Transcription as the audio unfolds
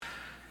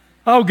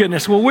Oh,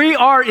 goodness. Well, we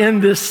are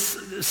in this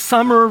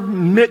summer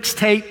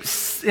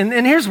mixtapes,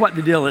 and here's what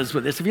the deal is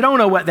with this. If you don't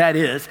know what that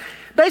is,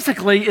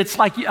 basically, it's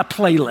like a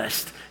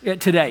playlist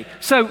today.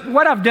 So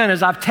what I've done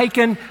is I've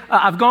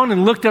gone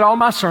and looked at all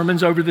my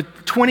sermons over the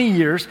 20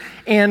 years,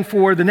 and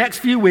for the next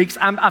few weeks,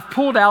 I've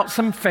pulled out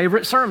some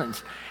favorite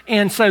sermons.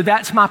 And so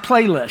that's my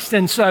playlist.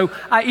 And so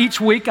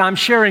each week I'm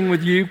sharing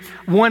with you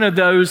one of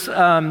those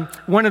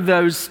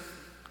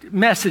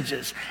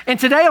messages. And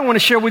today I want to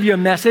share with you a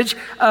message.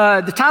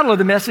 The title of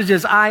the message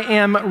is I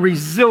Am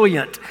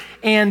Resilient.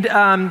 And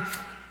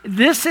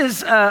this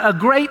is a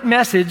great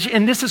message,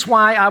 and this is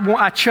why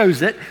I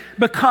chose it,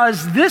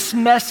 because this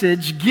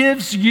message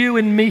gives you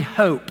and me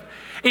hope.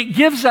 It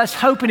gives us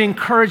hope and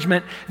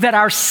encouragement that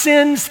our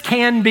sins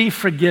can be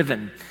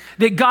forgiven,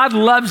 that God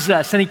loves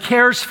us and He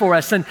cares for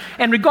us. And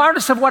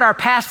regardless of what our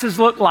past has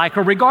looked like,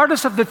 or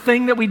regardless of the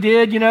thing that we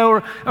did, or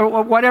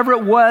whatever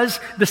it was,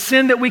 the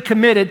sin that we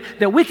committed,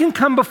 that we can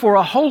come before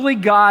a holy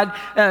God,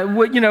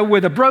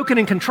 with a broken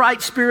and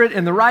contrite spirit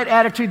and the right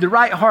attitude, the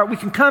right heart. We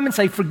can come and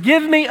say,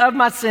 forgive me of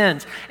my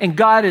sins. And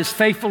God is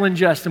faithful and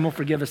just and will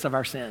forgive us of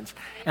our sins.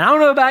 And I don't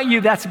know about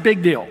you, that's a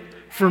big deal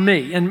for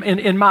me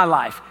in my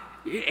life.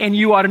 And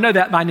you ought to know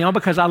that by now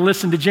because I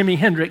listened to Jimi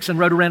Hendrix and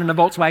rode around in a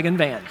Volkswagen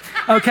van.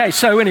 Okay,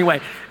 so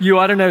anyway, you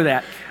ought to know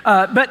that.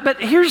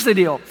 But here's the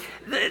deal.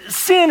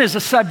 Sin is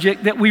a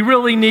subject that we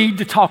really need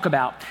to talk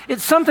about.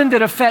 It's something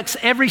that affects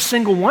every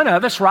single one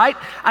of us, right?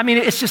 I mean,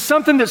 it's just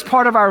something that's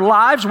part of our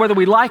lives, whether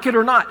we like it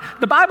or not.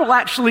 The Bible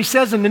actually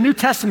says in the New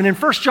Testament, in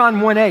 1 John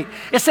 1:8,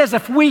 it says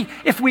if we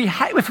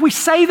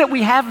say that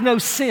we have no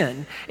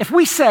sin, if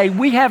we say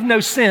we have no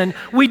sin,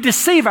 we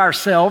deceive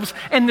ourselves,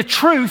 and the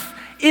truth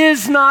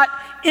is not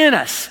in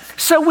us.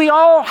 So we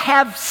all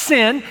have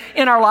sin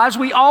in our lives.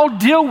 We all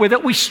deal with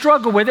it. We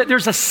struggle with it.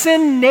 There's a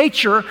sin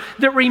nature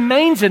that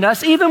remains in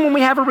us, even when we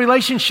have a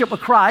relationship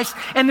with Christ.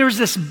 And there's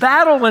this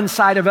battle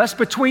inside of us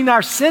between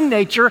our sin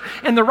nature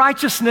and the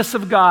righteousness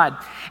of God.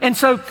 And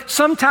so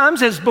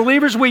sometimes as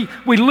believers, we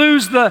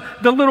lose the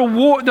little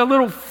war, the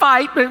little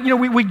fight, but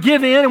we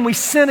give in and we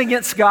sin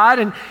against God.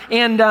 And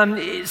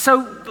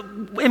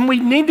we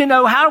need to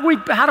know how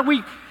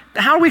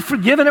are we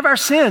forgiven of our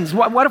sins?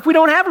 What if we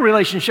don't have a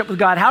relationship with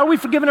God? How are we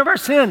forgiven of our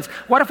sins?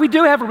 What if we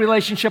do have a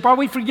relationship? Are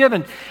we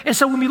forgiven? And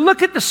so when we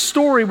look at the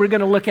story we're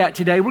going to look at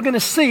today, we're going to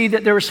see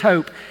that there is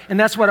hope. And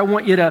that's what I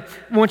want you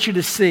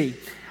to see.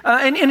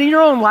 And in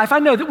your own life, I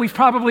know that we've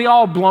probably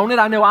all blown it.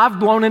 I know I've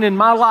blown it in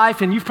my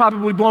life, and you've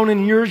probably blown it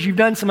in yours. You've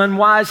done some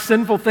unwise,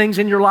 sinful things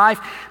in your life.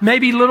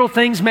 Maybe little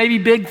things, maybe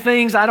big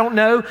things, I don't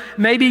know.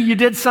 Maybe you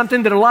did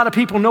something that a lot of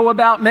people know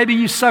about. Maybe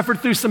you suffered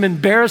through some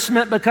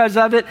embarrassment because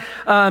of it.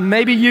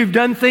 Maybe you've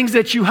done things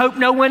that you hope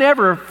no one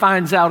ever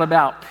finds out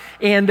about.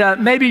 And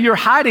maybe you're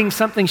hiding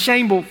something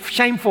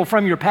shameful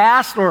from your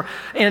past,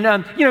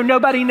 and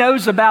nobody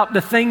knows about the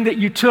thing that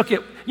you took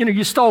it.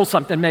 You stole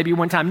something maybe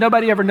one time.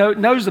 Nobody ever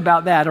knows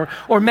about that.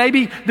 Or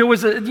maybe there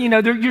was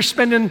you're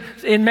spending,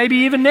 and maybe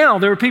even now,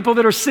 there are people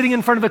that are sitting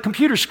in front of a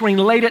computer screen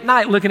late at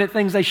night looking at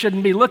things they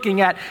shouldn't be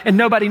looking at, and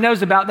nobody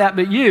knows about that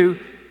but you,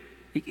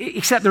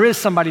 except there is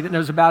somebody that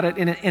knows about it,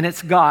 and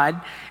it's God.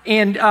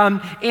 And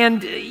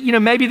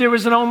maybe there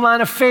was an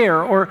online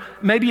affair, or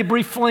maybe a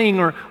brief fling,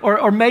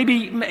 or maybe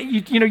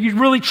you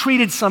really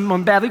treated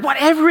someone badly.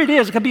 Whatever it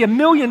is, it could be a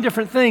million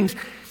different things.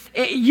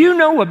 You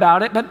know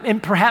about it,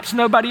 and perhaps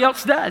nobody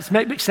else does,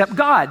 maybe except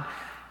God.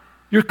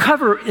 Your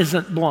cover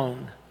isn't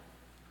blown,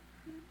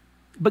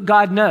 but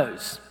God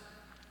knows.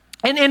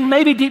 And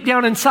maybe deep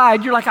down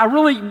inside, you're like,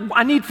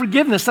 I need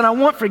forgiveness, and I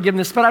want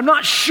forgiveness, but I'm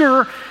not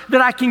sure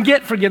that I can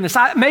get forgiveness.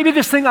 Maybe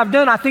this thing I've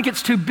done, I think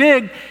it's too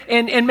big,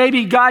 and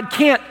maybe God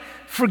can't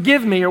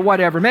forgive me or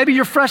whatever. Maybe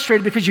you're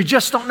frustrated because you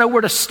just don't know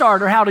where to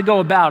start or how to go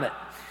about it.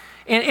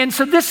 And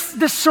so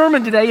this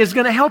sermon today is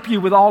going to help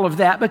you with all of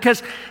that,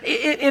 because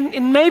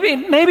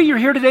maybe you're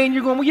here today and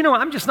you're going, well,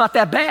 I'm just not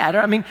that bad.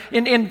 I mean,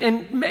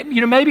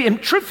 maybe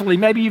truthfully,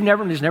 maybe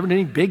there's never been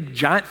any big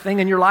giant thing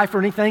in your life or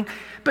anything.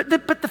 But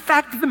the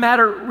fact of the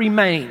matter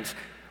remains.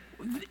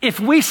 If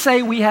we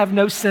say we have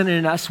no sin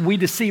in us, we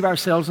deceive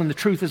ourselves and the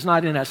truth is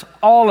not in us.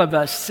 All of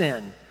us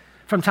sin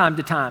from time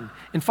to time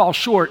and fall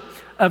short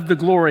of the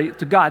glory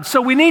to God.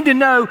 So we need to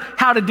know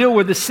how to deal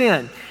with the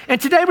sin. And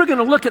today we're going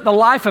to look at the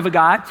life of a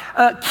guy,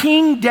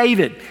 King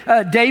David.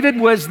 David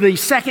was the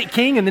second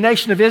king in the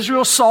nation of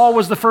Israel. Saul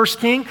was the first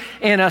king,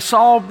 and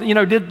Saul,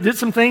 did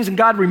some things, and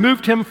God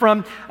removed him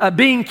from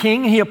being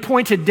king. He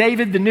appointed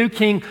David the new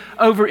king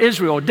over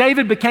Israel.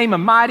 David became a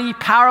mighty,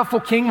 powerful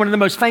king, one of the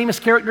most famous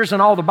characters in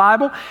all the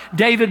Bible.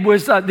 David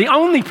was the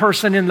only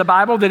person in the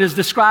Bible that is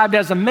described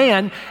as a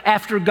man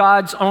after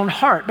God's own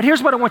heart. But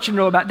here's what I want you to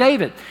know about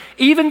David.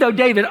 Even though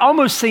David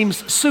almost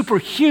seems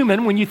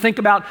superhuman when you think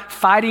about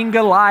fighting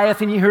Goliath,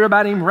 and you hear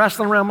about him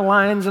wrestling around the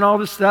lions and all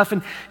this stuff,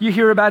 and you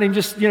hear about him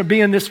just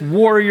being this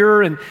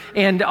warrior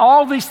and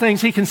all these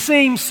things, he can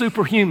seem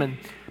superhuman.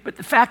 But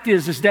the fact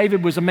is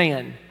David was a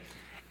man,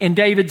 and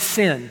David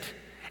sinned.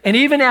 And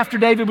even after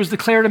David was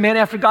declared a man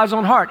after God's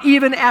own heart,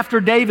 even after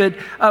David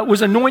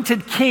was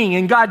anointed king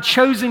and God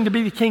chose him to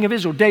be the king of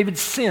Israel, David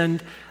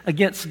sinned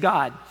against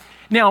God.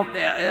 Now,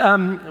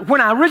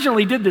 when I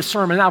originally did this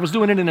sermon, I was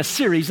doing it in a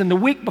series, and the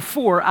week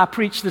before I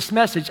preached this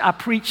message, I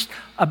preached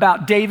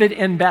about David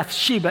and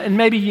Bathsheba, and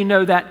maybe you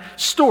know that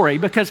story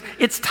because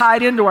it's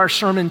tied into our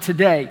sermon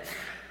today.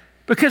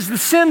 Because the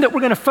sin that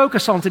we're going to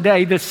focus on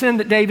today, the sin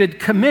that David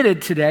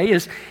committed today,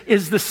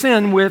 is the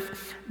sin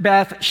with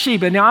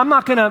Bathsheba. Now, I'm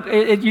not going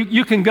to,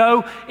 you can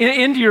go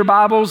into your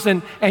Bibles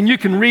and you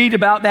can read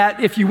about that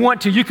if you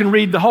want to. You can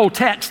read the whole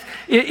text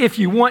if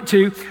you want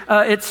to.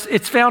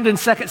 It's found in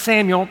 2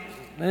 Samuel.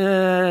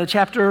 2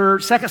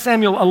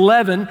 Samuel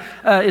 11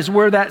 is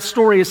where that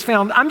story is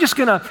found. I'm just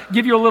going to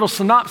give you a little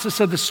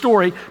synopsis of the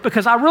story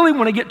because I really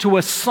want to get to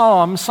a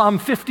Psalm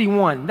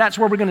 51. That's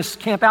where we're going to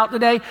camp out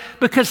today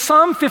because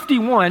Psalm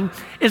 51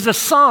 is a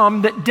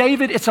psalm that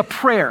it's a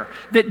prayer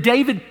that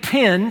David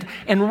penned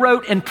and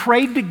wrote and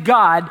prayed to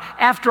God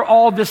after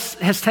all this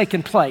has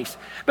taken place.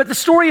 But the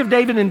story of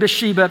David and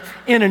Bathsheba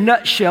in a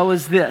nutshell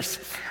is this.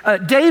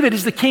 David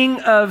is the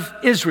king of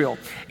Israel.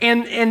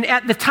 And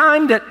at the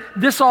time that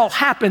this all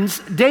happens,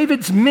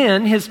 David's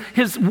men,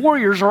 his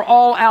warriors are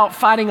all out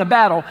fighting a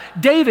battle.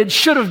 David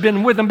should have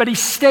been with them, but he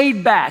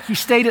stayed back. He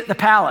stayed at the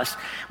palace.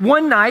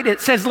 One night, it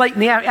says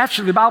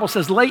actually the Bible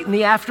says late in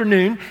the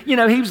afternoon, he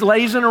was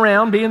lazing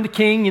around being the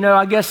king,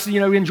 I guess,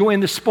 enjoying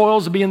the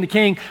spoils of being the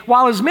king.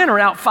 While his men are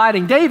out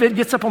fighting, David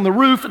gets up on the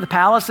roof of the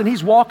palace and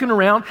he's walking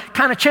around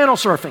kind of channel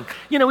surfing.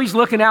 He's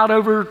looking out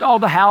over all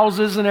the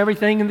houses and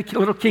everything in the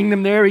little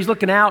kingdom there. He's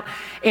looking out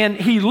and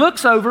he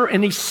looks over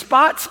and he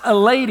spots a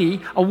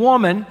lady, a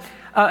woman,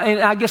 and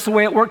I guess the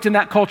way it worked in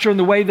that culture and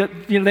the way that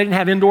they didn't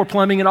have indoor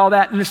plumbing and all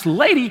that. And this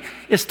lady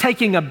is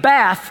taking a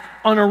bath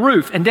on a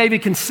roof and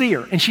David can see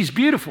her and she's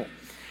beautiful.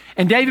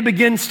 And David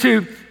begins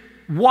to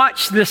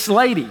watch this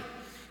lady,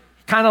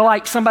 kind of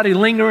like somebody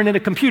lingering at a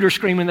computer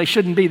screen when they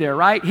shouldn't be there,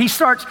 right? He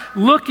starts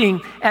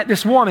looking at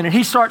this woman and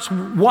he starts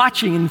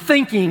watching and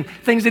thinking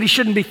things that he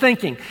shouldn't be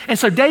thinking. And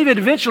so David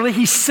eventually,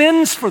 he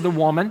sends for the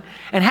woman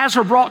and has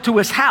her brought to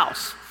his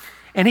house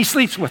and he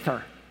sleeps with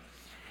her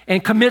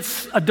and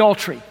commits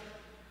adultery.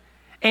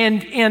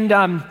 And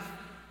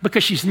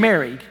because she's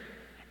married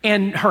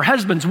and her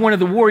husband's one of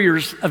the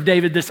warriors of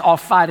David that's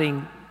off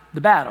fighting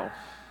the battle,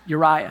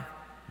 Uriah.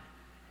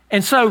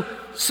 And so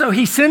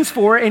he sends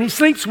for her and he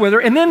sleeps with her.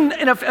 And then,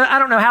 I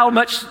don't know how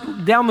much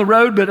down the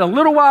road, but a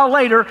little while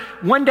later,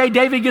 one day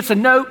David gets a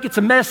note, gets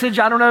a message,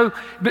 I don't know,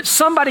 but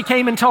somebody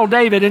came and told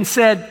David and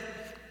said,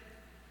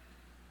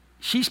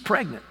 she's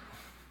pregnant.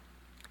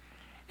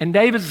 And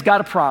David's got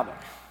a problem.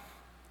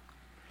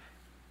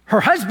 Her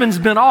husband's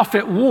been off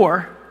at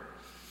war,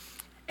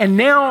 and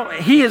now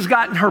he has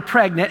gotten her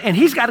pregnant, and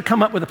he's got to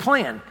come up with a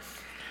plan.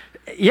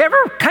 You ever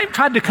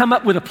tried to come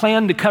up with a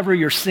plan to cover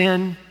your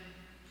sin?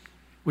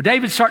 Well,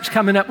 David starts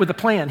coming up with a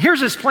plan. Here's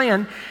his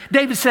plan.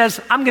 David says,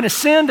 I'm going to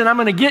send and I'm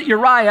going to get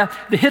Uriah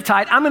the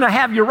Hittite. I'm going to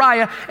have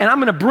Uriah and I'm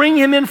going to bring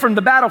him in from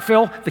the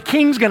battlefield. The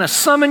king's going to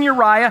summon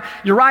Uriah.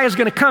 Uriah's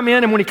going to come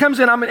in, and when he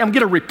comes in, I'm going to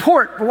get a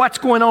report for what's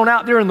going on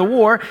out there in the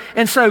war.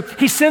 And so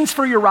he sends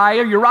for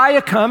Uriah.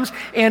 Uriah comes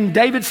and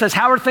David says,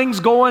 how are things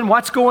going?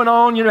 What's going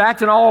on?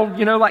 Acting all,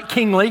 like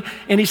kingly.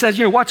 And he says,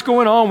 what's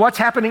going on? What's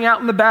happening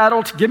out in the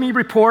battle? To give me a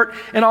report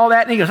and all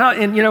that. And he goes,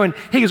 and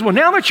he goes, well,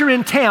 now that you're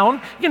in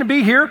town, you're going to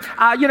be here.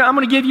 I'm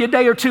going to give you a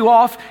day or two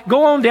off.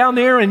 Go on down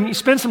there and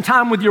spend some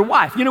time with your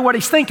wife. You know what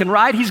he's thinking,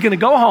 right? He's going to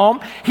go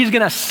home. He's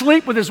going to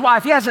sleep with his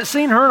wife. He hasn't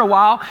seen her in a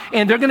while,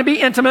 and they're going to be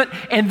intimate.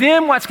 And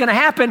then what's going to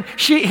happen,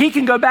 he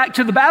can go back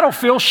to the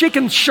battlefield. She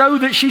can show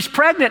that she's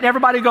pregnant, and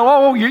everybody go,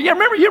 oh, you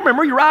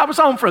remember Uriah was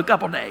home for a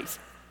couple days,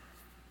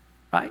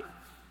 right?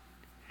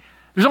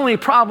 There's only a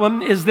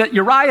problem is that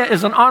Uriah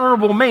is an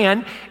honorable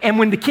man, and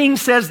when the king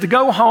says to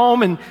go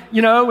home and,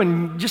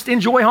 and just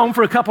enjoy home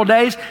for a couple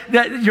days,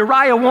 that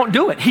Uriah won't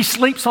do it. He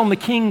sleeps on the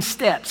king's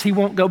steps. He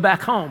won't go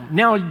back home.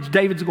 Now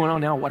David's going,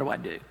 now what do I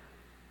do?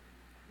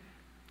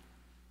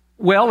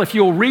 Well, if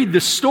you'll read the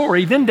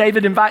story, then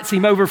David invites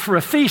him over for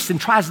a feast and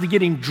tries to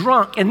get him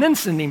drunk and then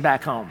send him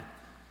back home.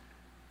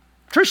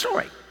 True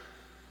story.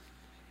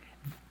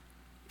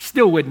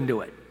 Still wouldn't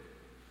do it.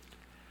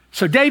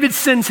 So David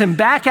sends him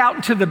back out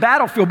into the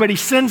battlefield, but he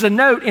sends a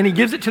note and he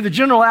gives it to the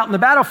general out in the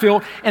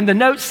battlefield. And the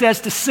note says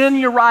to send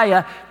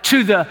Uriah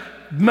to the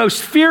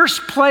most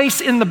fierce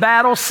place in the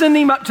battle, send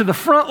him up to the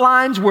front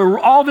lines where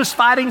all this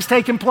fighting's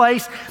taking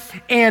place,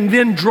 and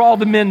then draw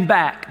the men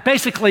back.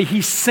 Basically,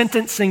 he's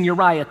sentencing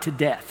Uriah to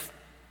death.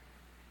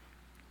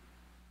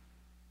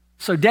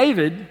 So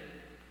David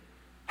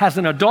has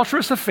an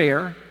adulterous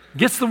affair,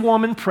 gets the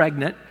woman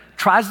pregnant,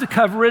 tries to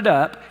cover it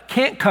up,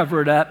 can't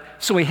cover it up,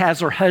 so he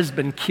has her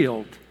husband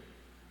killed.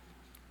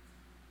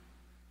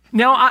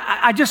 Now,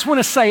 I just want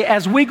to say,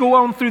 as we go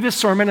on through this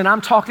sermon, and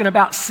I'm talking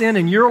about sin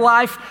in your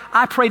life,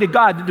 I pray to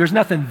God that there's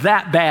nothing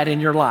that bad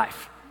in your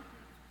life.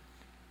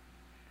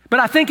 But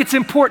I think it's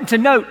important to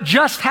note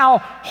just how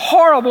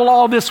horrible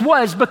all this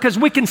was, because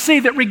we can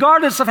see that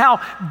regardless of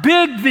how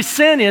big the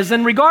sin is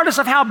and regardless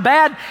of how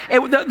bad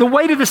the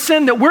weight of the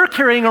sin that we're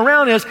carrying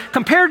around is,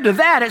 compared to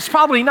that, it's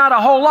probably not a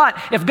whole lot.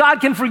 If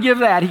God can forgive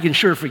that, he can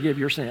sure forgive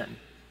your sin.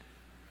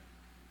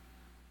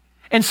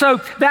 And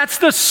so that's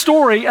the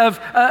story of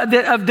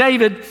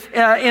David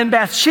in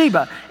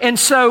Bathsheba. And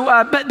so,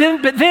 but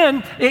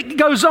then it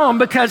goes on,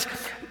 because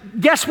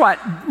guess what?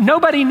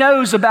 Nobody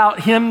knows about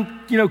him,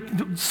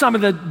 some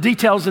of the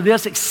details of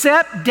this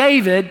except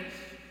David.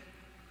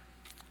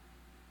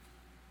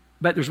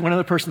 But there's one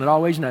other person that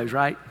always knows,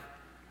 right?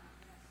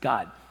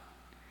 God.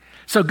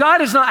 So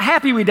God is not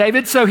happy with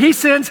David, so he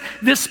sends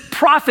this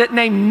prophet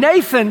named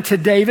Nathan to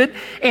David,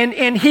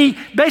 and he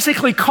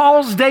basically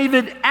calls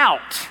David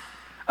out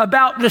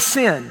about the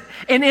sin.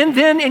 And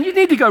you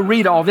need to go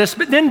read all this,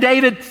 but then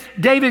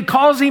David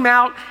calls him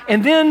out,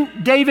 and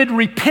then David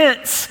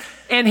repents,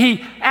 and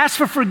he asks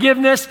for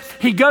forgiveness.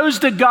 He goes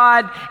to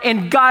God,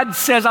 and God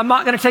says, I'm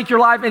not going to take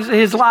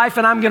his life,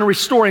 and I'm going to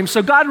restore him.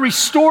 So God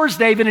restores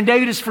David, and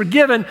David is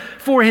forgiven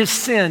for his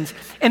sins.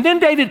 And then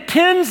David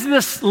pens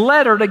this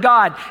letter to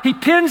God. He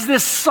pens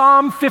this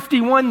Psalm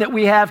 51 that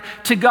we have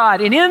to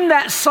God. And in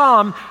that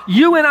psalm,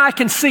 you and I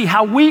can see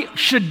how we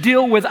should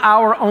deal with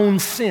our own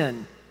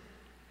sin,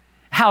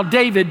 how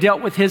David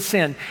dealt with his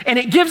sin. And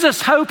it gives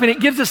us hope, and it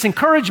gives us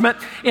encouragement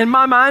in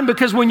my mind,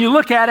 because when you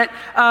look at it,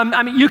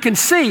 you can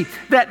see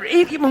that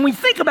when we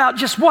think about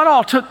just what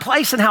all took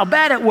place and how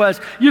bad it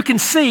was, you can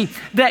see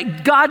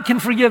that God can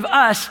forgive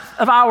us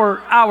of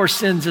our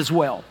sins as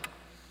well.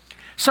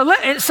 So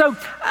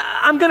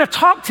I'm going to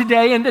talk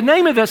today, and the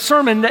name of the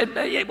sermon,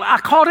 I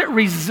called it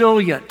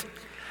Resilient,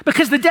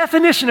 because the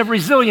definition of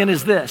resilient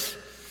is this: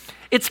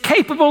 it's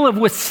capable of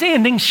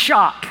withstanding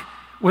shock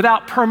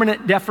without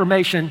permanent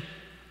deformation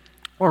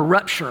or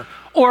rupture,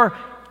 or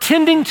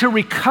tending to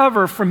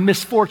recover from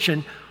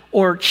misfortune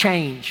or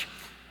change.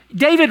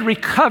 David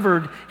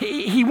recovered.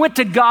 He went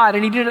to God,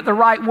 and he did it the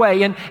right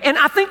way. And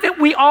I think that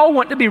we all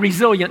want to be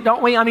resilient,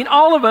 don't we? I mean,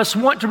 all of us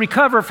want to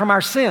recover from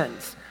our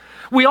sins.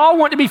 We all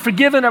want to be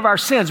forgiven of our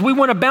sins. We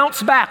want to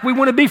bounce back. We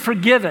want to be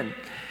forgiven.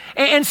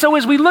 And so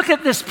as we look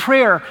at this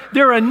prayer,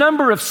 there are a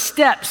number of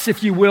steps,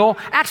 if you will.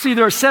 Actually,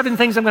 there are 7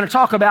 things I'm going to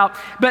talk about,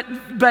 but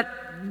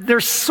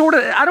there's sort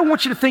of, I don't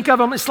want you to think of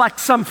them as like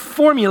some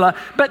formula,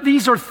 but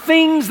these are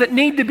things that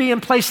need to be in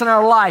place in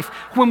our life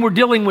when we're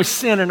dealing with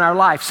sin in our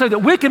life, so that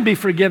we can be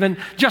forgiven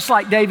just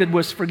like David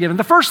was forgiven.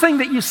 The first thing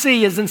that you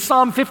see is in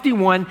Psalm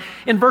 51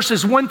 in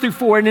verses 1 through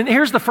 4. And then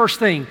here's the first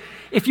thing.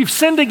 If you've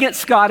sinned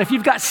against God, if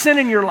you've got sin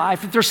in your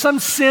life, if there's some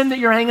sin that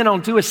you're hanging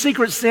on to, a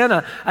secret sin,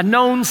 a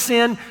known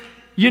sin,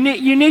 you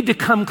need to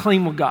come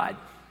clean with God.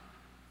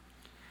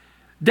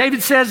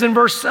 David says in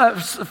verse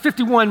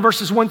 51,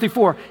 verses 1 through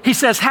 4, he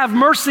says, have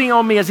mercy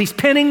on me, as he's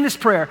penning this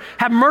prayer.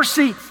 Have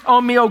mercy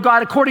on me, O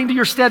God, according to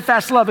your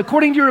steadfast love,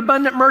 according to your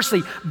abundant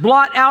mercy.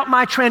 Blot out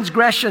my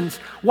transgressions.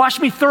 Wash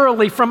me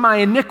thoroughly from my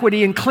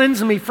iniquity and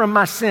cleanse me from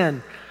my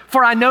sin.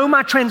 For I know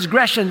my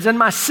transgressions, and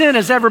my sin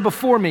is ever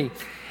before me.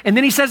 And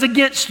then he says,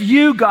 against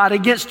you, God,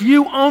 against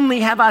you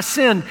only have I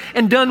sinned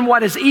and done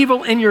what is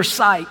evil in your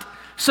sight,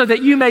 so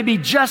that you may be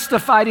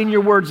justified in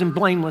your words and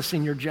blameless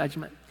in your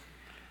judgment.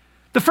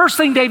 The first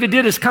thing David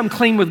did is come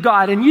clean with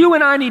God, and you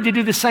and I need to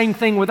do the same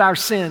thing with our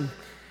sin.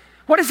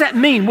 What does that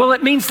mean? Well,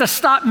 it means to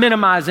stop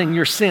minimizing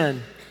your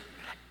sin.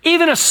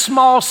 Even a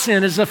small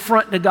sin is an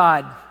affront to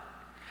God.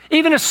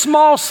 Even a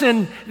small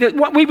sin, that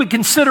what we would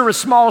consider a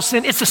small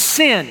sin, it's a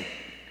sin.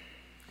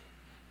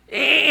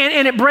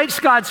 And it breaks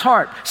God's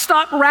heart.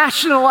 Stop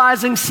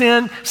rationalizing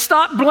sin.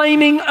 Stop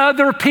blaming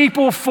other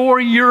people for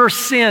your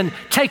sin.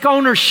 Take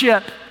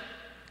ownership.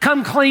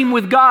 Come clean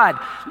with God.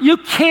 You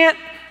can't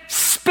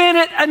spin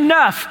it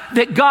enough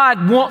that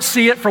God won't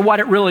see it for what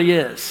it really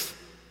is.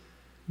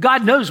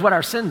 God knows what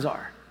our sins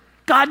are.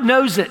 God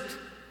knows it.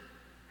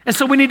 And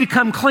so we need to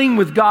come clean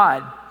with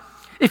God.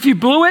 If you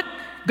blew it,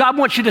 God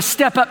wants you to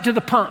step up to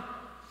the pump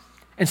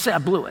and say, I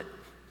blew it,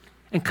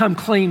 and come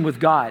clean with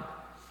God.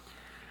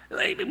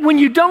 When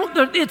you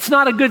don't, it's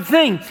not a good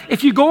thing.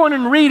 If you go on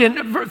and read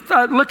and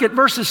look at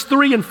verses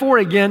 3 and 4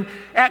 again,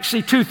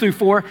 actually 2 through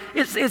 4,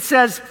 it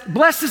says,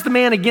 blessed is the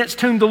man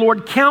against whom the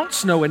Lord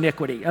counts no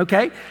iniquity,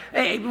 okay?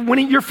 When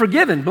you're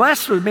forgiven,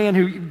 blessed is the man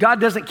who God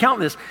doesn't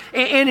count this,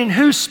 and in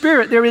whose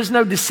spirit there is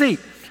no deceit.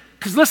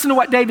 Because listen to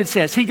what David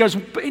says. He goes,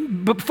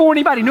 before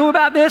anybody knew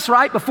about this,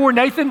 right? Before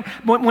Nathan,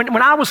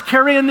 when I was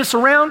carrying this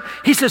around,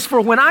 he says,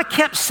 for when I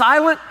kept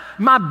silent,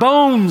 my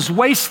bones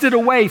wasted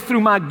away through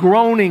my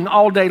groaning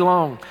all day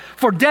long.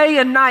 For day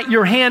and night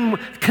your hand,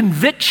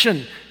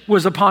 conviction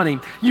was upon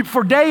him.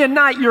 For day and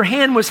night your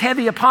hand was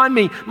heavy upon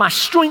me. My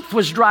strength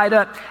was dried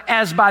up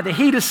as by the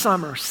heat of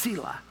summer.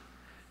 Selah.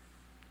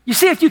 You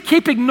see, if you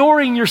keep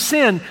ignoring your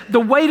sin,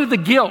 the weight of the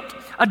guilt,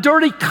 a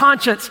dirty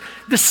conscience,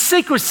 the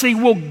secrecy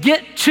will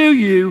get to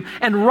you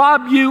and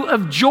rob you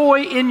of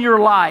joy in your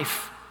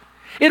life.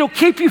 It'll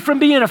keep you from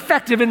being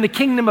effective in the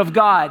kingdom of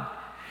God.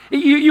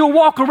 You'll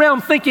walk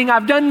around thinking,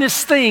 I've done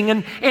this thing,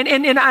 and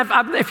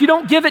if you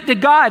don't give it to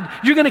God,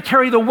 you're going to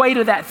carry the weight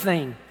of that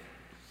thing.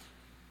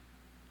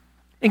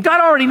 And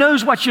God already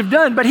knows what you've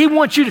done, but he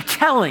wants you to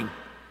tell him.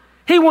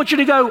 He wants you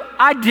to go,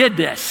 I did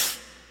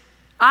this.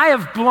 I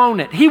have blown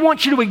it. He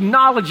wants you to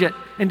acknowledge it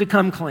and to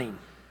come clean.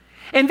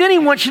 And then he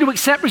wants you to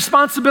accept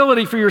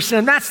responsibility for your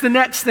sin. That's the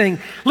next thing.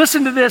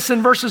 Listen to this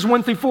in verses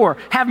 1-4.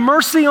 Have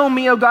mercy on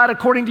me, O God,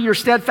 according to your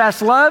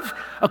steadfast love,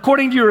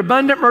 according to your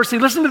abundant mercy.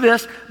 Listen to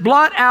this.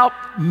 Blot out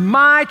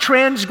my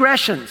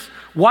transgressions.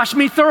 Wash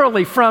me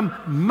thoroughly from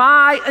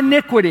my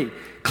iniquity.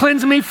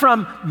 Cleanse me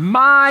from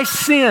my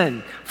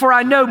sin, for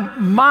I know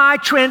my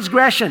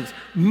transgressions.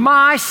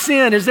 My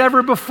sin is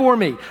ever before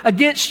me.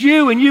 Against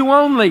you and you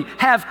only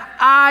have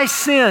I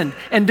sinned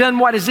and done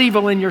what is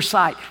evil in your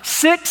sight.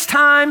 6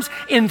 times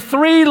in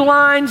 3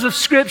 lines of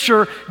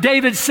scripture,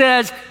 David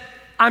says,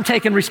 I'm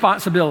taking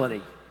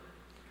responsibility.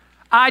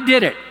 I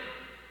did it.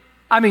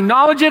 I'm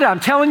acknowledging it. I'm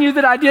telling you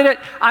that I did it.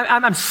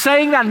 I'm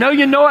saying that. I know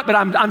you know it, but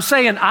I'm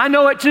saying I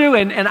know it too,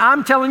 and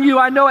I'm telling you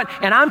I know it,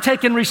 and I'm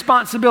taking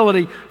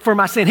responsibility for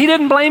my sin. He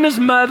didn't blame his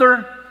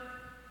mother.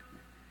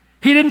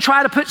 He didn't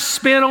try to put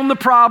spin on the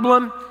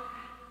problem.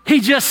 He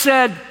just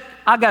said,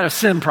 I got a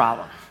sin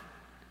problem.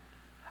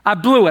 I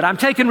blew it. I'm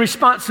taking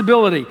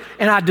responsibility,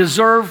 and I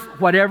deserve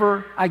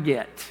whatever I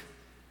get.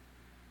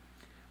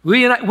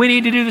 We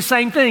need to do the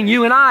same thing,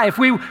 you and I. If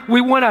we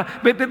want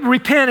to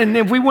repent and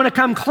if we want to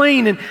come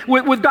clean and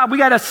with God, we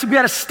got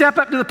to step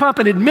up to the pump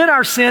and admit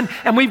our sin,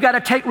 and we've got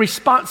to take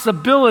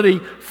responsibility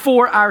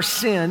for our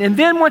sin. And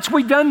then once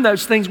we've done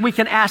those things, we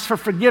can ask for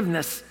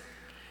forgiveness.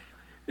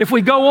 If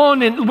we go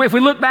on and if we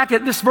look back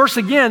at this verse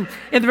again,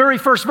 in the very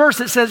first verse,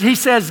 he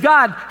says,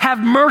 God, have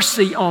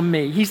mercy on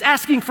me. He's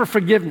asking for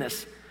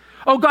forgiveness.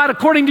 Oh God,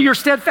 according to your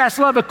steadfast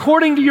love,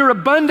 according to your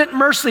abundant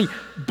mercy,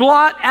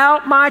 blot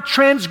out my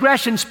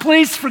transgressions.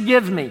 Please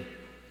forgive me.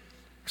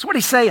 That's what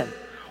he's saying.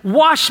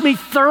 Wash me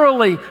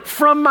thoroughly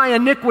from my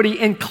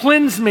iniquity and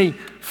cleanse me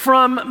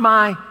from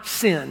my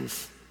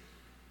sins.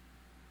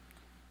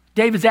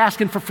 David's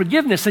asking for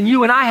forgiveness, and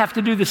you and I have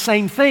to do the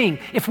same thing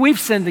if we've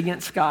sinned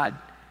against God.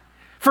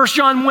 1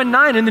 John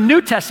 1:9 in the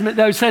New Testament,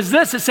 though, says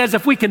this. It says,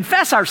 if we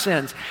confess our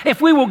sins,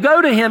 if we will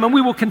go to him and we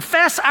will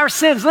confess our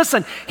sins,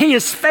 listen, he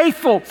is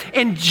faithful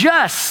and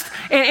just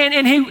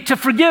and he to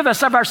forgive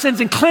us of our sins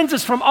and cleanse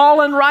us from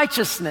all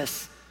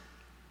unrighteousness.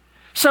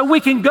 So we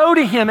can go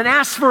to him and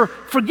ask for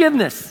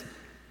forgiveness.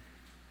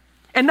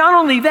 And not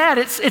only that,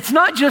 it's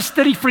not just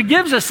that he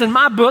forgives us in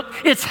my book,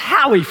 it's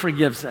how he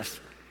forgives us.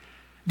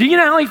 Do you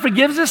know how he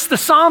forgives us? The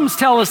Psalms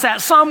tell us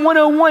that. Psalm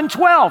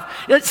 101:12.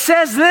 It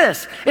says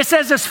this. It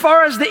says, as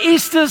far as the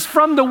east is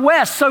from the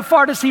west, so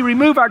far does he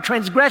remove our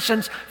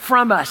transgressions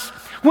from us.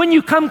 When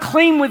you come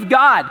clean with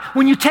God,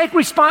 when you take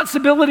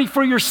responsibility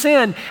for your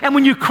sin, and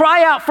when you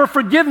cry out for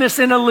forgiveness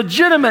in a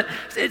legitimate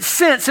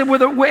sense,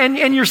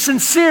 and you're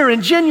sincere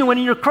and genuine,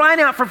 and you're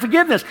crying out for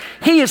forgiveness,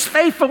 he is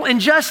faithful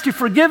and just to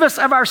forgive us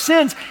of our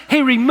sins.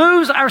 He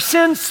removes our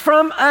sins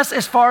from us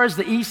as far as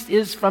the east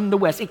is from the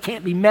west. It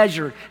can't be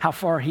measured how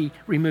far he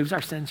removes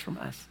our sins from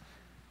us.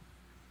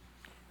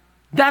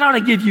 That ought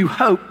to give you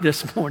hope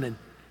this morning.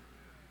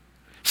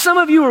 Some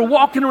of you are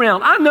walking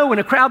around. I know in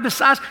a crowd this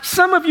size,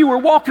 some of you are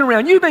walking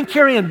around. You've been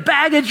carrying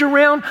baggage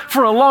around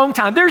for a long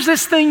time. There's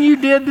this thing you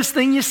did, this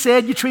thing you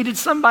said, you treated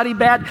somebody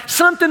bad,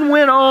 something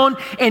went on,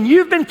 and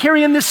you've been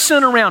carrying this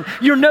sin around.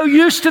 You're no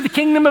use to the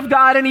kingdom of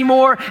God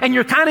anymore, and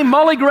you're kind of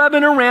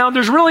mully-grubbing around.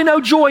 There's really no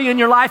joy in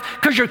your life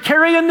because you're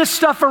carrying this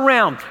stuff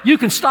around. You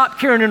can stop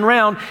carrying it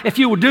around if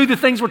you will do the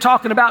things we're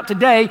talking about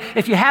today.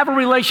 If you have a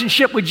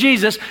relationship with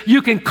Jesus,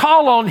 you can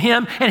call on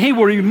him, and he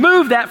will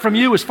remove that from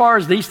you as far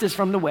as the east is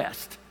from the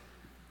west.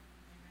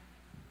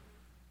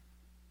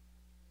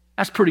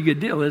 That's a pretty good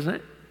deal, isn't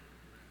it?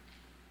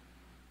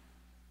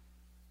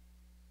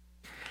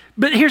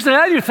 But here's the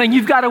other thing.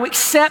 You've got to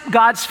accept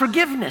God's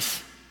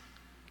forgiveness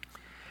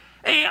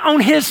on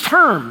his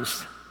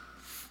terms.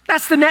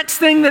 That's the next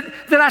thing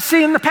that I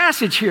see in the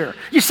passage here.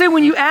 You see,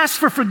 when you ask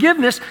for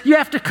forgiveness, you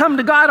have to come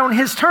to God on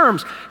his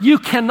terms. You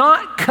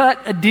cannot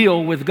cut a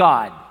deal with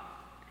God.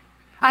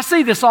 I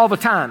see this all the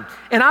time,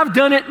 and I've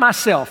done it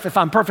myself, if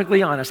I'm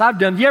perfectly honest.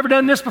 Have you ever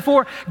done this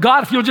before?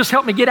 God, if you'll just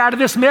help me get out of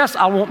this mess,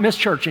 I won't miss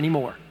church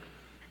anymore.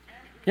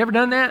 You ever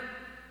done that?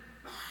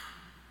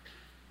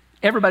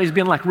 Everybody's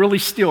been like really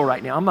still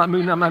right now. I'm not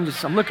moving.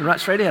 I'm looking right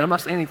straight ahead. I'm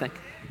not saying anything.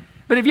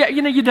 But have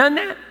you done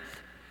that?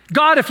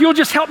 God, if you'll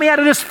just help me out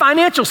of this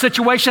financial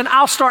situation,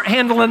 I'll start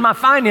handling my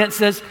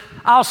finances.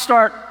 I'll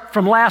start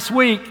from last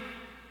week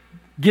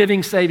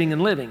giving, saving,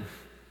 and living.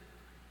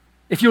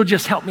 If you'll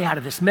just help me out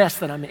of this mess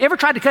that I'm in. Ever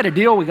tried to cut a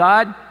deal with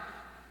God?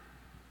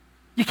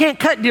 You can't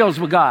cut deals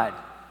with God.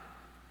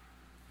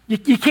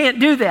 You can't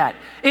do that.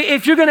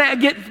 If you're going to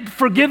get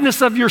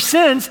forgiveness of your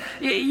sins,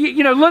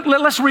 look,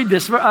 let's read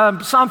this. Psalm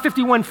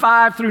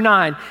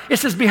 51:5-9. It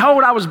says,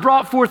 behold, I was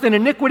brought forth in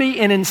iniquity,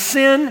 and in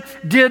sin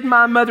did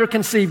my mother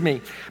conceive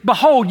me.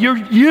 Behold,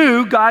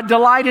 you, God,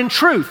 delight in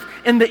truth,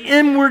 in the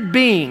inward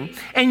being,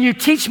 and you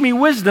teach me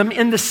wisdom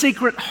in the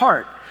secret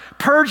heart.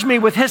 Purge me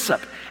with hyssop,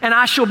 and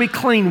I shall be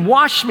clean.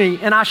 Wash me,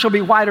 and I shall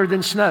be whiter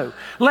than snow.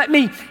 Let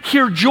me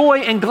hear joy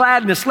and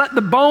gladness. Let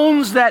the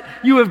bones that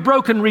you have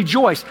broken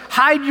rejoice.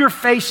 Hide your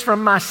face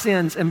from my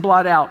sins and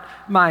blot out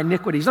my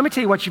iniquities. Let me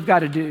tell you what you've got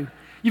to do.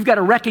 You've got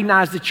to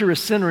recognize that you're a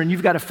sinner, and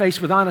you've got to face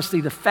with honesty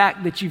the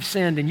fact that you've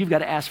sinned, and you've got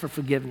to ask for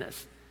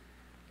forgiveness.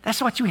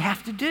 That's what you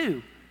have to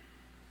do.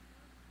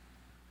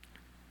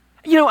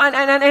 You know,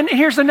 and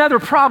here's another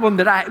problem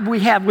that we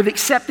have with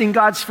accepting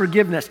God's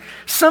forgiveness.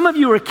 Some of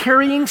you are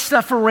carrying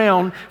stuff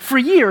around for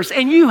years,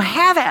 and you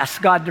have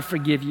asked God to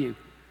forgive you,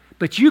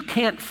 but you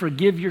can't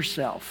forgive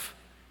yourself.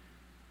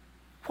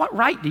 What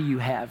right do you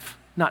have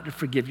not to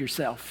forgive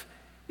yourself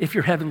if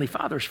your Heavenly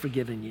Father's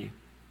forgiven you?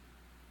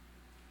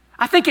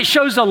 I think it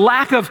shows a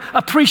lack of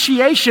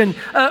appreciation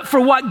for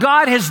what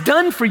God has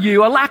done for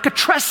you, a lack of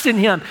trust in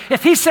Him.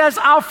 If He says,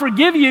 I'll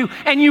forgive you,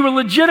 and you were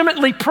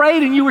legitimately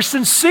prayed and you were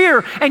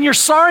sincere and you're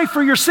sorry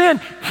for your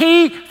sin,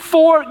 He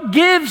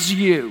forgives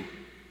you.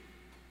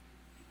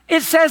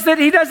 It says that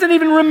He doesn't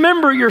even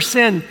remember your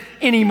sin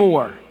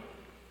anymore.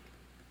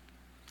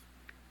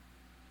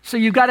 So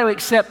you've got to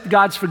accept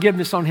God's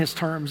forgiveness on His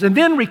terms and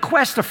then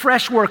request a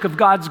fresh work of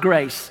God's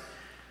grace.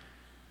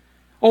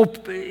 Oh,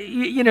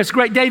 you know, it's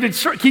great. David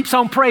keeps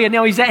on praying.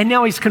 Now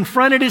he's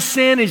confronted his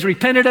sin. He's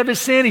repented of his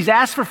sin. He's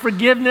asked for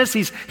forgiveness.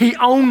 He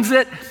owns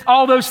it,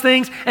 all those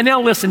things. And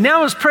now listen,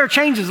 now his prayer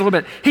changes a little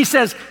bit. He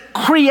says,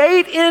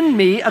 create in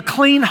me a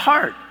clean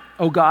heart,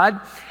 O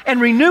God, and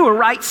renew a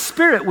right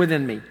spirit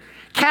within me.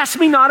 Cast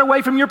me not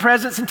away from your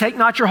presence and take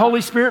not your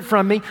Holy Spirit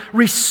from me.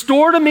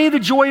 Restore to me the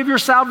joy of your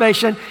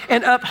salvation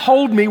and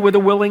uphold me with a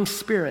willing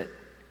spirit.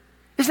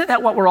 Isn't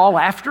that what we're all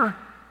after?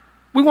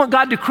 We want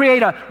God to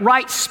create a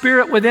right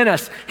spirit within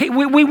us.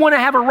 We want to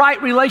have a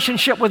right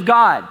relationship with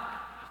God.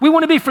 We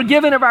want to be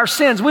forgiven of our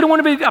sins. We don't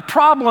want to be a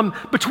problem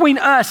between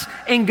us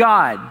and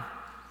God.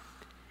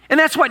 And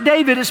that's what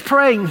David is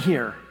praying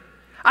here.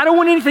 I don't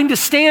want anything to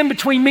stand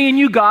between me and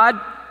you, God.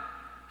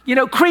 You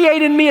know,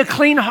 create in me a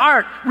clean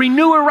heart.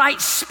 Renew a right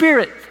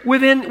spirit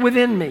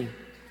within me.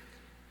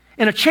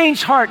 And a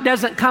changed heart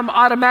doesn't come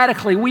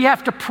automatically. We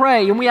have to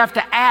pray and we have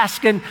to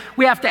ask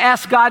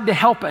God to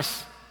help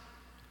us.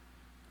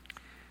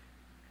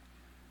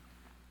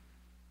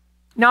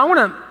 Now, I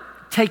want to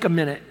take a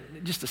minute,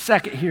 just a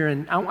second here,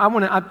 and I'm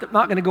not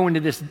going to go into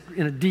this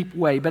in a deep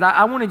way, but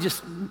I want to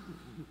just,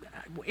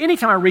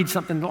 anytime I read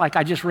something like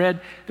I just read,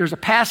 there's a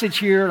passage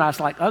here, and I was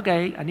like,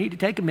 okay, I need to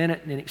take a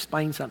minute and then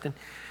explain something.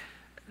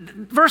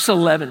 Verse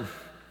 11,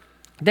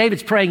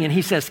 David's praying, and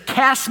he says,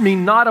 cast me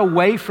not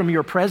away from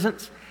your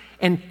presence,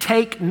 and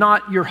take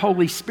not your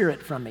Holy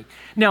Spirit from me.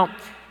 Now,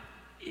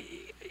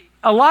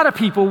 a lot of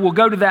people will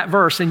go to that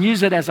verse and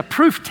use it as a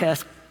proof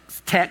text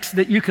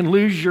that you can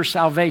lose your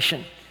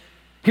salvation.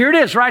 Here it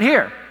is right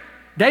here.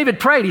 David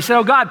prayed. He said,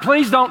 oh God,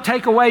 please don't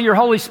take away your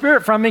Holy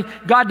Spirit from me.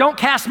 God, don't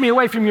cast me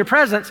away from your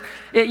presence.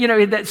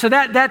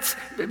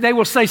 They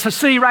will say, so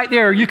see right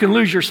there, you can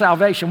lose your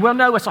salvation. Well,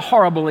 no, it's a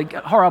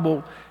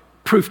horrible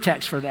proof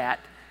text for that.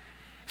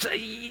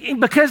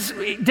 Because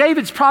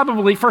David's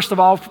probably, first of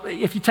all,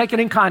 if you take it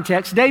in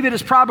context, David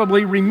is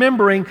probably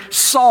remembering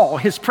Saul,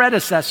 his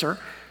predecessor,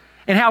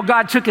 and how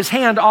God took his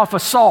hand off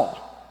of Saul.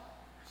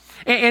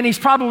 And he's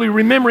probably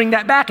remembering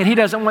that back, and he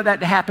doesn't want that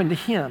to happen to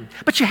him.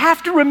 But you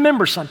have to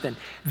remember something.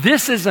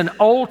 This is an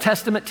Old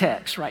Testament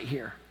text right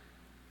here.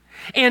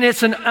 And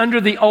it's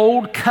under the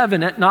Old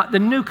Covenant, not the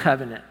New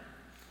Covenant.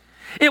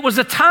 It was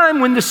a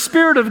time when the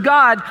Spirit of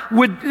God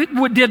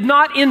did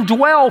not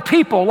indwell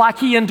people like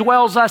He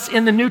indwells us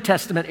in the New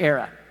Testament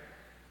era.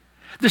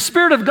 The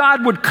Spirit of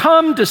God would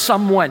come to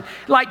someone,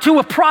 like to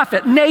a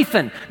prophet,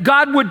 Nathan.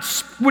 God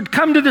would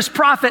come to this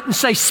prophet and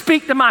say,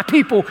 speak to my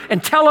people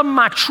and tell them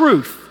my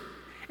truth.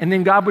 And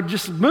then God would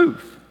just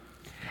move.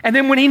 And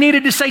then when he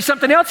needed to say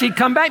something else, he'd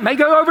come back, may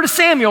go over to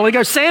Samuel. He'd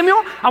go,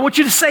 Samuel, I want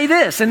you to say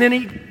this. And then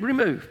he'd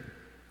remove.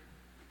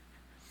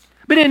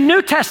 But in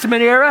New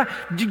Testament era,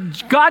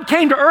 God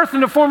came to earth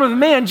in the form of a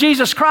man,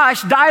 Jesus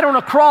Christ, died on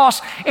a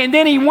cross, and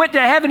then he went to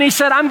heaven. He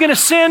said, I'm going to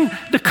send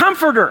the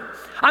Comforter.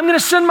 I'm going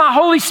to send my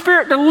Holy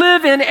Spirit to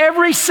live in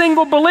every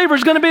single believer.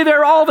 He's going to be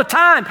there all the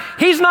time.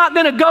 He's not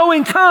going to go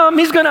and come.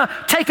 He's going to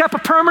take up a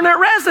permanent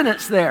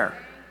residence there.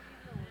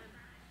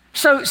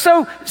 So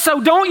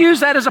don't use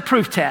that as a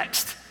proof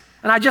text.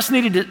 And I just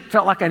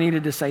felt like I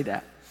needed to say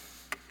that.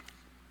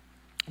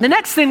 The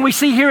next thing we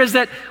see here is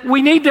that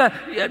we need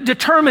to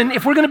determine,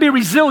 if we're going to be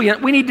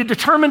resilient, we need to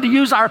determine to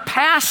use our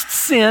past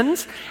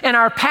sins and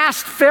our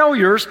past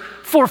failures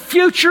for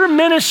future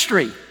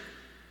ministry.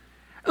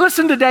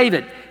 Listen to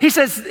David. He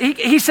says,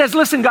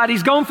 listen, God,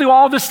 he's going through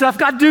all this stuff.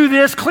 God, do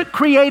this.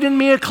 Create in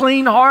me a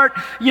clean heart.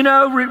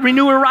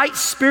 Renew a right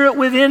spirit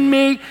within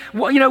me.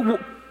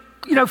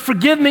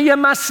 Forgive me of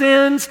my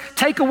sins,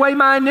 take away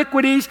my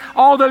iniquities,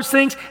 all those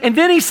things. And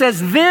then he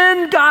says,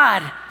 then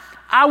God,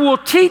 I will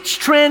teach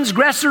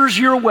transgressors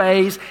your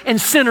ways and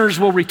sinners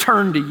will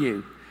return to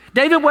you.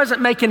 David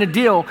wasn't making a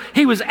deal.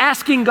 He was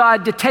asking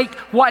God to take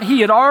what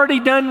he had already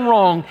done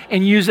wrong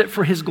and use it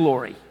for his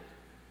glory.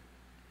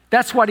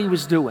 That's what he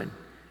was doing.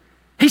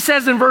 He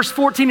says in verse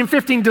 14 and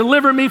 15,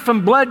 deliver me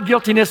from blood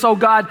guiltiness, O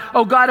God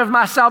of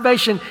my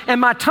salvation, and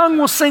my tongue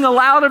will sing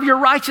aloud of your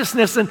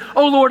righteousness, and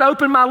O Lord,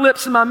 open my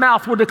lips and my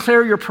mouth will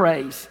declare your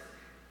praise.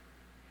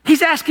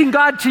 He's asking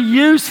God to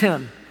use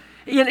him,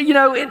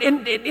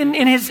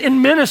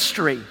 in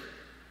ministry.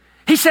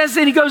 He says,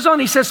 and he goes on,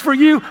 he says, for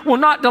you will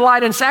not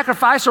delight in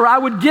sacrifice, or I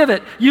would give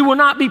it. You will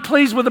not be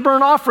pleased with the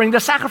burnt offering. The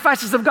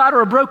sacrifices of God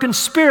are a broken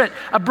spirit,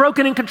 a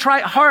broken and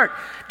contrite heart.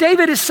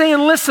 David is saying,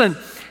 listen,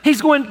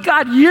 he's going,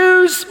 God,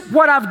 use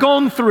what I've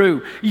gone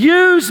through.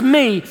 Use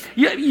me.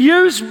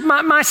 Use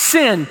my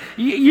sin.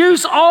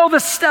 Use all the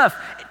stuff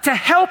to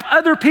help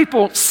other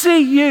people see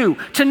you,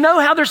 to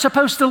know how they're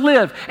supposed to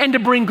live, and to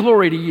bring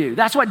glory to you.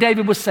 That's what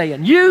David was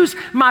saying. Use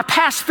my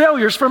past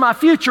failures for my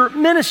future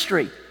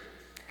ministry.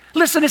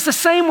 Listen, it's the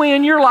same way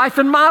in your life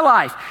and my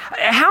life.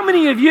 How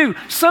many of you,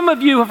 some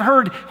of you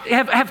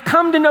have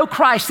come to know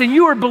Christ, and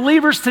you are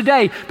believers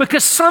today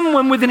because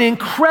someone with an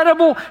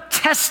incredible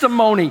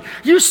testimony,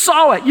 you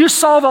saw it, you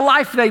saw the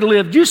life they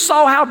lived, you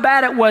saw how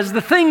bad it was, the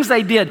things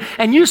they did,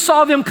 and you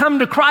saw them come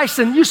to Christ,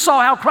 and you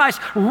saw how Christ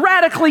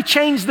radically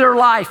changed their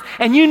life,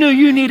 and you knew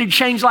you needed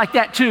change like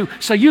that too,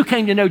 so you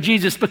came to know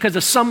Jesus because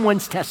of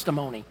someone's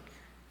testimony.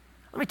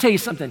 Let me tell you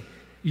something,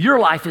 your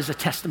life is a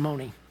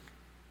testimony.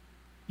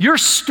 Your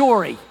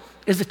story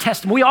is a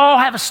testimony. We all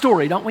have a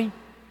story, don't we?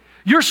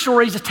 Your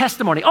story is a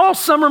testimony. Oh,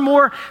 some are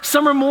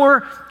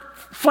more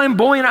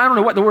flamboyant. I don't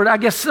know what the word, I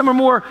guess some are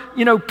more,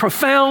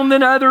 profound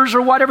than others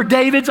or whatever.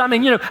 David's,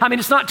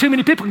 it's not too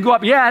many people can go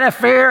up, yeah, had an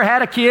affair,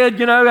 had a kid,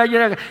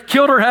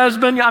 killed her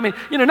husband.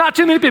 Not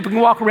too many people can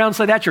walk around and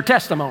say that's your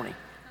testimony.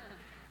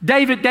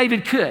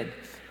 David could.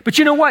 But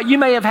you know what? You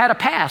may have had a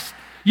past.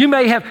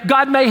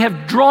 God may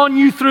have drawn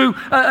you through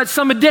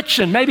some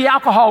addiction, maybe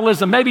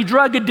alcoholism, maybe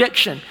drug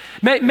addiction.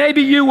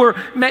 Maybe you were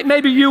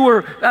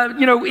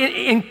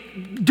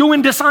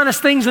doing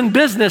dishonest things in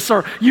business,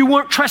 or you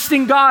weren't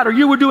trusting God, or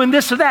you were doing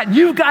this or that.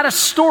 You've got a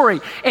story,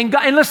 and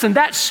listen,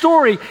 that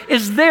story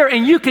is there,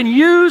 and you can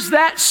use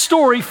that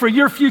story for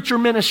your future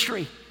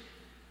ministry.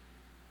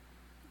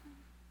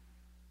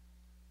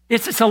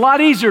 It's a lot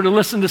easier to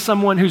listen to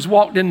someone who's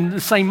walked in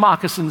the same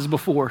moccasins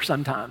before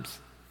sometimes,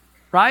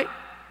 right?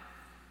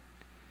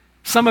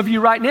 Some of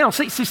you right now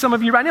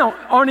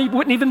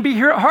wouldn't even be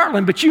here at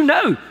Heartland, but you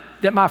know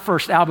that my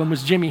first album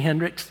was Jimi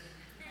Hendrix.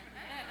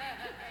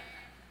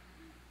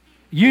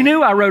 You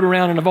knew I rode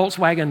around in a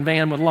Volkswagen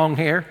van with long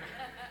hair.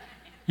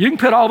 You can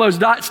put all those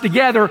dots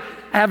together,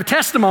 have a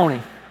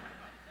testimony.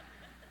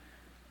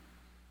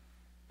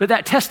 But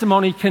that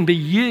testimony can be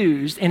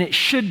used, and it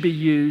should be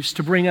used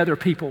to bring other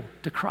people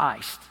to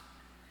Christ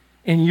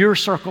in your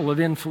circle of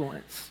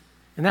influence.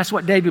 And that's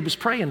what David was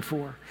praying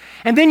for.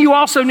 And then you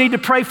also need to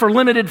pray for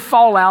limited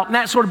fallout. And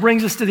that sort of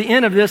brings us to the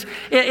end of this.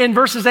 In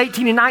verses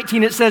 18 and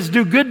 19, it says,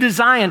 do good to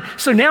Zion.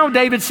 So now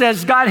David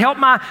says, God, help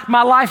my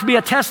life be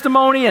a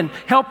testimony, and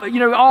help,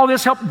 all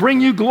this help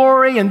bring you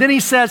glory. And then he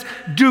says,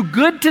 do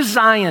good to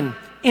Zion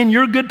in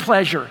your good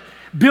pleasure.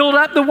 Build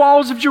up the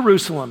walls of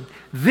Jerusalem.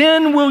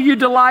 Then will you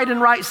delight in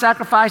right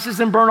sacrifices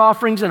and burnt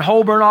offerings and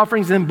whole burnt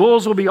offerings, and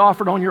bulls will be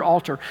offered on your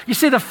altar. You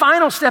see, the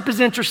final step is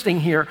interesting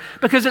here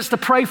because it's to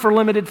pray for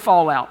limited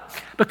fallout.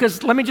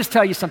 Because let me just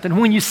tell you something.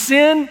 When you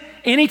sin,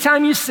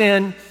 anytime you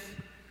sin,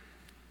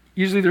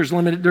 usually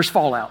there's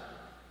fallout,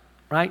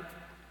 right?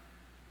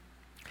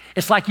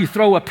 It's like you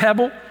throw a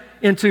pebble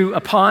into a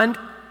pond.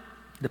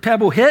 The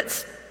pebble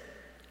hits,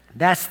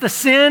 that's the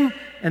sin,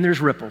 and there's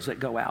ripples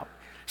that go out.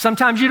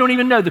 Sometimes you don't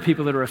even know the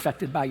people that are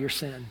affected by your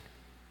sin.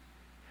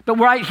 But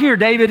right here,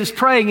 David is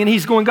praying, and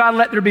he's going, God,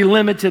 let there be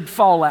limited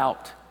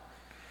fallout.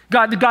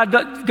 God,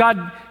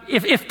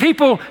 if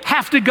people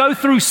have to go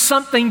through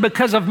something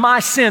because of my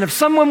sin, if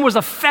someone was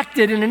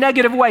affected in a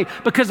negative way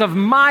because of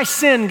my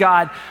sin,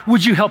 God,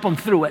 would you help them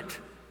through it?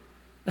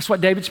 That's what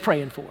David's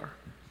praying for.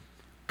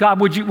 God,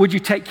 would you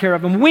take care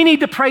of them? We need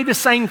to pray the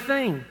same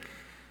thing.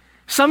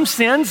 Some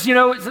sins,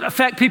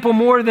 affect people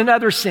more than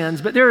other sins,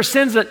 but there are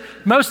sins that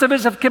most of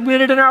us have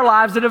committed in our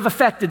lives that have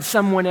affected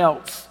someone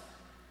else.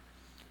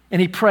 And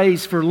he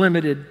prays for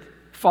limited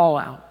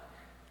fallout.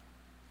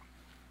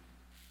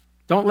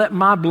 Don't let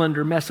my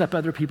blunder mess up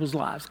other people's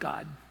lives,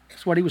 God.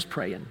 That's what he was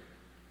praying.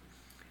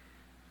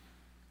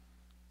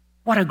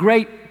 What a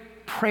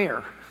great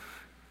prayer.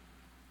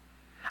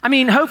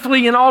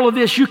 Hopefully in all of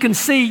this, you can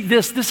see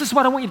this. This is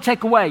what I want you to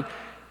take away.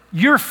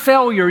 Your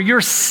failure,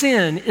 your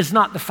sin is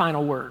not the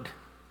final word.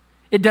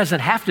 It doesn't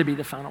have to be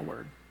the final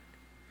word.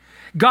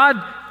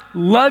 God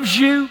loves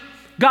you.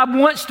 God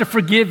wants to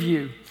forgive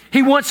you.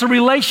 He wants a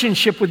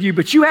relationship with you,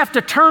 but you have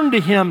to turn to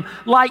him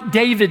like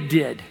David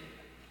did.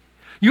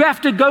 You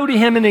have to go to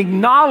him and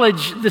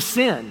acknowledge the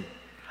sin.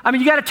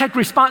 You got to take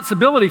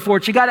responsibility for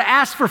it. You got to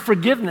ask for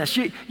forgiveness.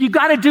 You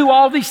got to do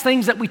all these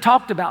things that we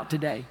talked about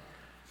today.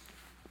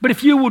 But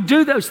if you will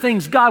do those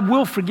things, God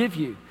will forgive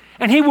you.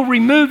 And he will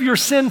remove your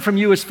sin from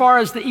you as far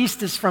as the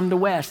east is from the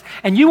west.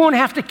 And you won't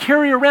have to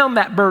carry around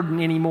that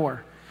burden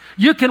anymore.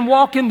 You can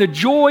walk in the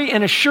joy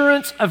and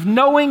assurance of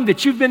knowing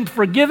that you've been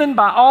forgiven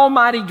by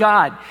Almighty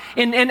God.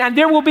 And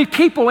there will be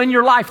people in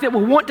your life that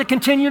will want to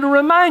continue to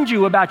remind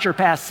you about your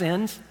past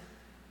sins.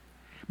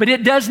 But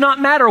it does not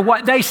matter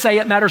what they say,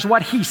 it matters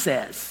what he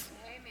says.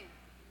 Amen.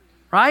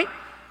 Right?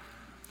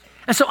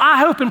 And so I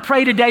hope and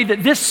pray today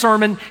that this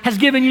sermon has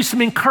given you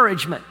some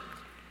encouragement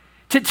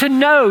to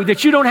know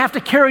that you don't have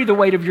to carry the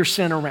weight of your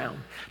sin around.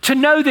 To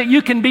know that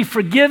you can be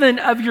forgiven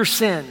of your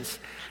sins.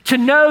 To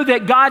know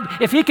that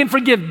God, if he can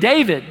forgive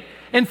David,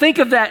 and think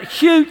of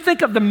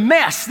the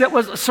mess that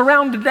was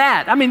surrounded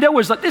that. I mean,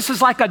 this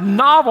is like a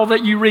novel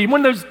that you read.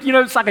 One of those,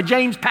 it's like a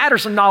James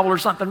Patterson novel or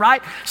something,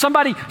 right?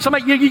 Somebody,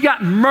 you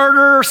got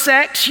murder,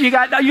 sex, you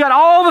got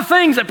all the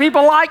things that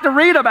people like to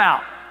read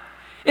about.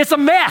 It's a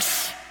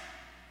mess.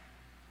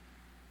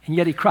 And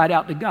yet he cried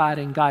out to God,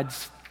 and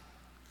God's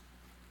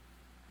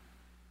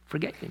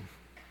forgave him.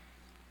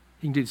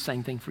 He can do the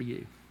same thing for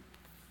you.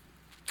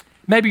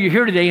 Maybe you're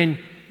here today and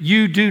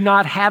you do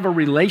not have a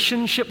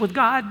relationship with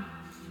God.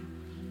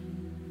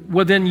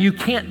 Well, then you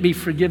can't be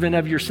forgiven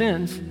of your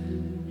sins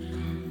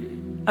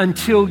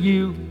until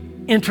you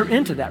enter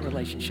into that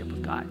relationship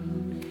with God.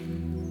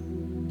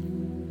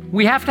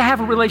 We have to have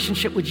a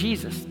relationship with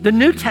Jesus. The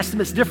New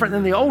Testament's different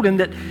than the Old in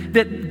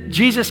that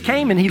Jesus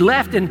came and he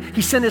left and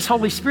he sent his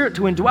Holy Spirit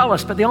to indwell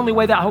us. But the only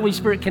way that Holy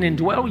Spirit can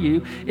indwell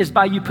you is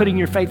by you putting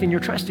your faith and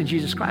your trust in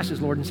Jesus Christ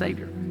as Lord and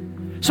Savior.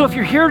 So if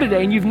you're here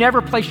today and you've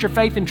never placed your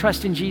faith and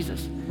trust in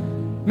Jesus,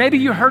 maybe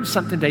you heard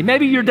something today.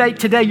 Maybe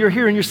today you're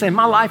here and you're saying,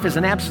 my life is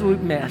an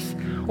absolute mess.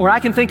 Or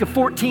I can think of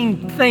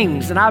 14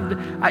 things and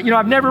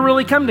I've never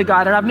really come to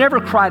God and I've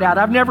never cried out.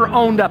 I've never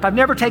owned up. I've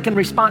never taken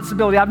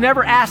responsibility. I've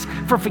never asked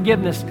for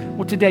forgiveness.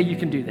 Well, today you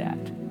can do that.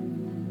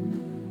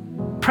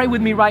 Pray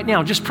with me right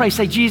now. Just pray,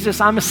 say, Jesus,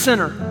 I'm a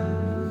sinner.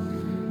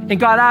 And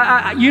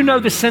God, you know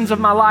the sins of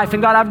my life.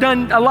 And God, I've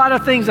done a lot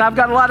of things. I've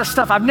got a lot of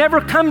stuff. I've never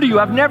come to you.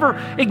 I've never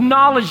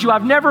acknowledged you.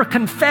 I've never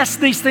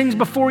confessed these things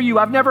before you.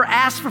 I've never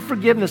asked for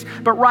forgiveness.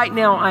 But right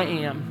now I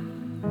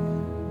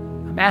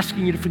am. I'm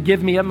asking you to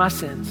forgive me of my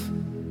sins.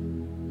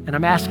 And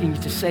I'm asking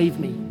you to save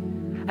me.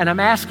 And I'm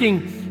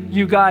asking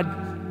you,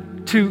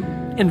 God, to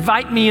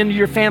invite me into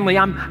your family.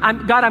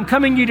 God, I'm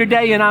coming to you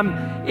today and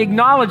I'm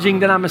acknowledging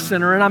that I'm a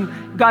sinner. And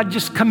I'm, God,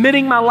 just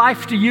committing my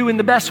life to you in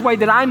the best way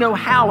that I know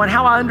how and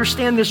how I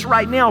understand this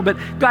right now. But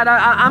God,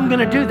 I'm going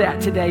to do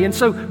that today. And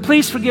so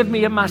please forgive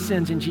me of my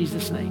sins in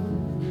Jesus'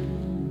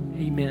 name.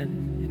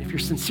 Amen. And if you're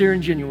sincere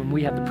and genuine,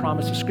 we have the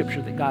promise of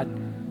Scripture that God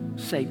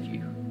saved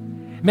you.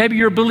 Maybe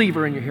you're a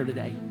believer and you're here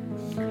today.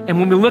 And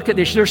when we look at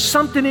this, there's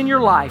something in your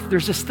life.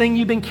 There's this thing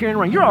you've been carrying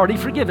around. You're already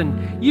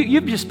forgiven.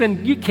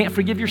 You can't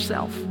forgive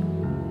yourself.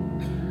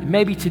 And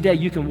maybe today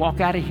you can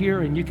walk out of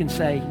here and you can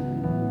say,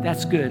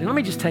 that's good. And let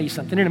me just tell you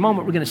something. In a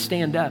moment, we're going to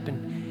stand up.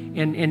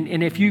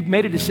 And if you've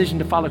made a decision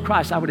to follow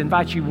Christ, I would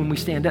invite you when we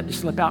stand up to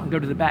slip out and go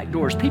to the back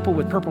doors. People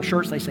with purple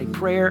shirts, they say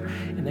prayer,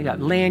 and they got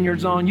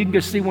lanyards on. You can go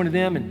see one of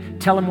them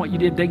and tell them what you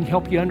did. They can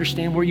help you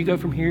understand where you go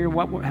from here,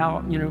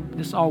 how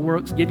this all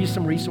works, give you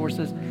some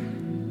resources.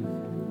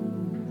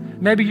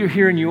 Maybe you're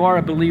here and you are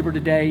a believer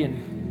today,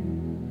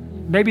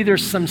 and maybe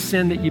there's some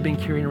sin that you've been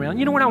carrying around.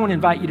 You know what I want to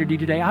invite you to do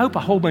today? I hope a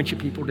whole bunch of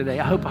people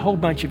today, I hope a whole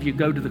bunch of you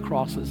go to the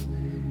crosses.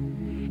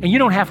 And you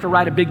don't have to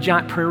write a big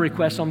giant prayer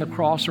request on the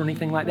cross or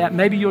anything like that.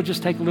 Maybe you'll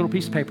just take a little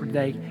piece of paper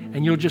today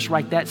and you'll just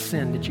write that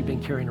sin that you've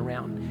been carrying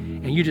around.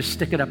 And you just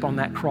stick it up on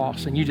that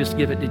cross and you just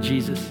give it to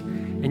Jesus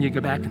and you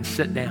go back and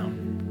sit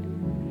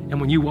down.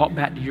 And when you walk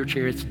back to your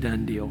chair, it's a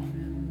done deal.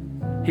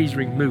 He's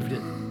removed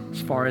it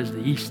as far as the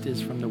east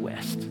is from the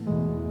west.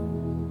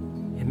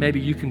 And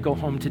maybe you can go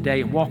home today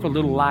and walk a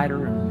little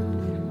lighter,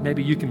 and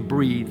maybe you can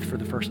breathe for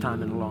the first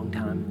time in a long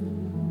time.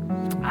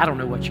 I don't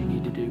know what you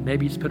need to do.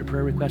 Maybe it's put a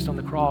prayer request on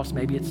the cross.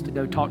 Maybe it's to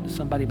go talk to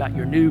somebody about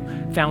your new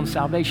found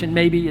salvation.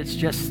 Maybe it's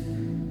just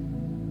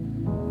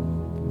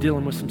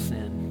dealing with some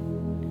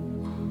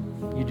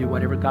sin. You do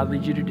whatever God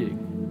leads you to do.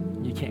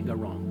 You can't go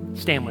wrong.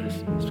 Stand with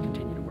us. Let's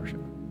continue.